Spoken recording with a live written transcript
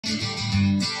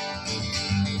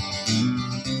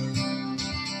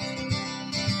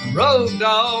Road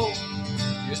dog,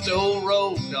 just old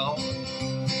road dog,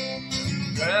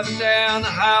 driving down the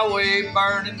highway,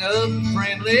 burning up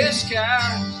friendly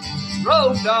skies.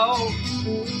 Road dog,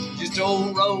 just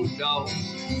old road dog.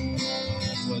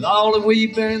 With all that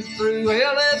we've been through,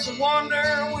 hell, it's a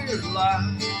wonder we're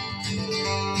alive.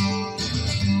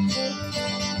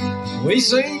 We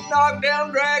seen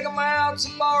knockdown, drag 'em outs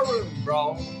and barroom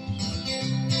brawls,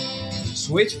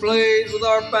 switchblades with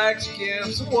our backs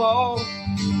against the wall,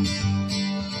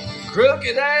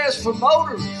 crooked ass for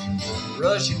motors,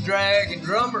 Russian drag and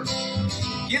drummers,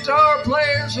 guitar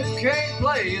players who can't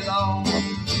play it all.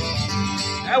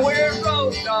 Now we're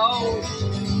road dogs,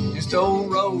 just old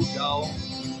road dogs,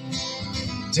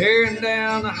 tearing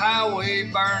down the highway,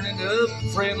 burning up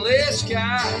friendly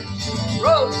skies.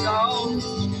 Road dogs,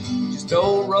 just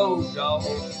old road dogs.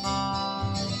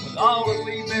 With all that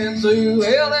we've been through,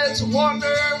 hell, it's a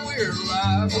wonder we're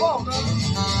alive. Come on, dog.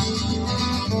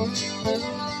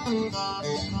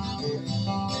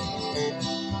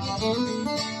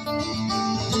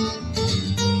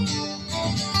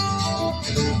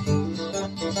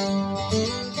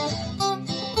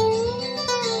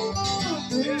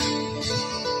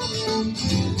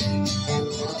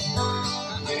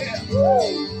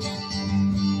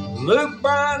 Luke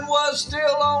Bryan was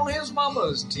still on his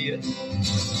mama's tit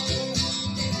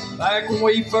back when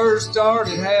we first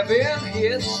started having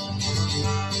hits.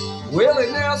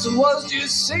 Willie Nelson was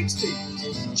just 60.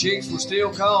 Chicks were still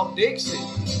called Dixie.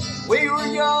 We were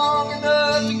young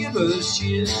enough to give us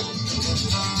shit.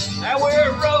 Now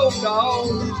we're road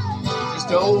dogs,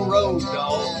 just old road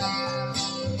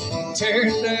dogs,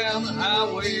 tearing down the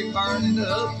highway, burning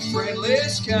up the friendly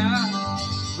sky.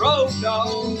 Road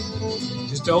dogs,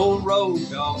 just old road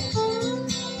dogs.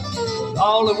 With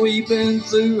all that we've been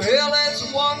through, hell,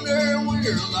 it's a wonder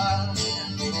we're alive.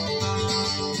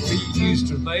 We used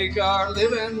to make our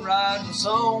living writing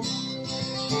songs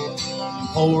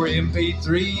before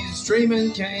MP3s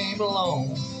streaming came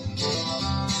along.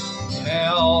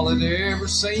 Now all it ever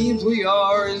seems we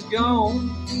are is gone.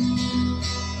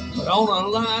 But on a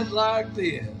night like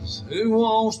this, who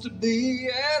wants to be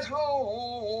at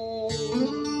home?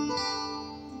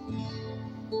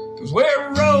 'Cause we're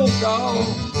road dogs,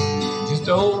 just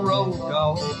old road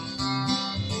dogs,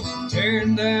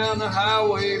 tearing down the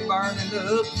highway, burning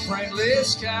up the friendly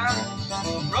sky.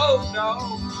 Road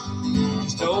dogs,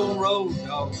 just old road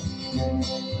dogs.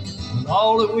 With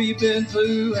all that we've been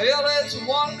through, hell, it's a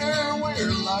wonder we're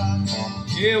alive.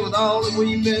 Yeah, with all that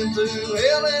we've been through,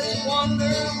 hell, it's a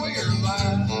wonder we're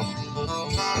alive.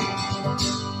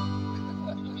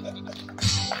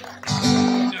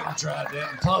 Never tried that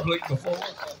in public before.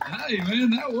 Hey, man,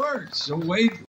 that works. So Wade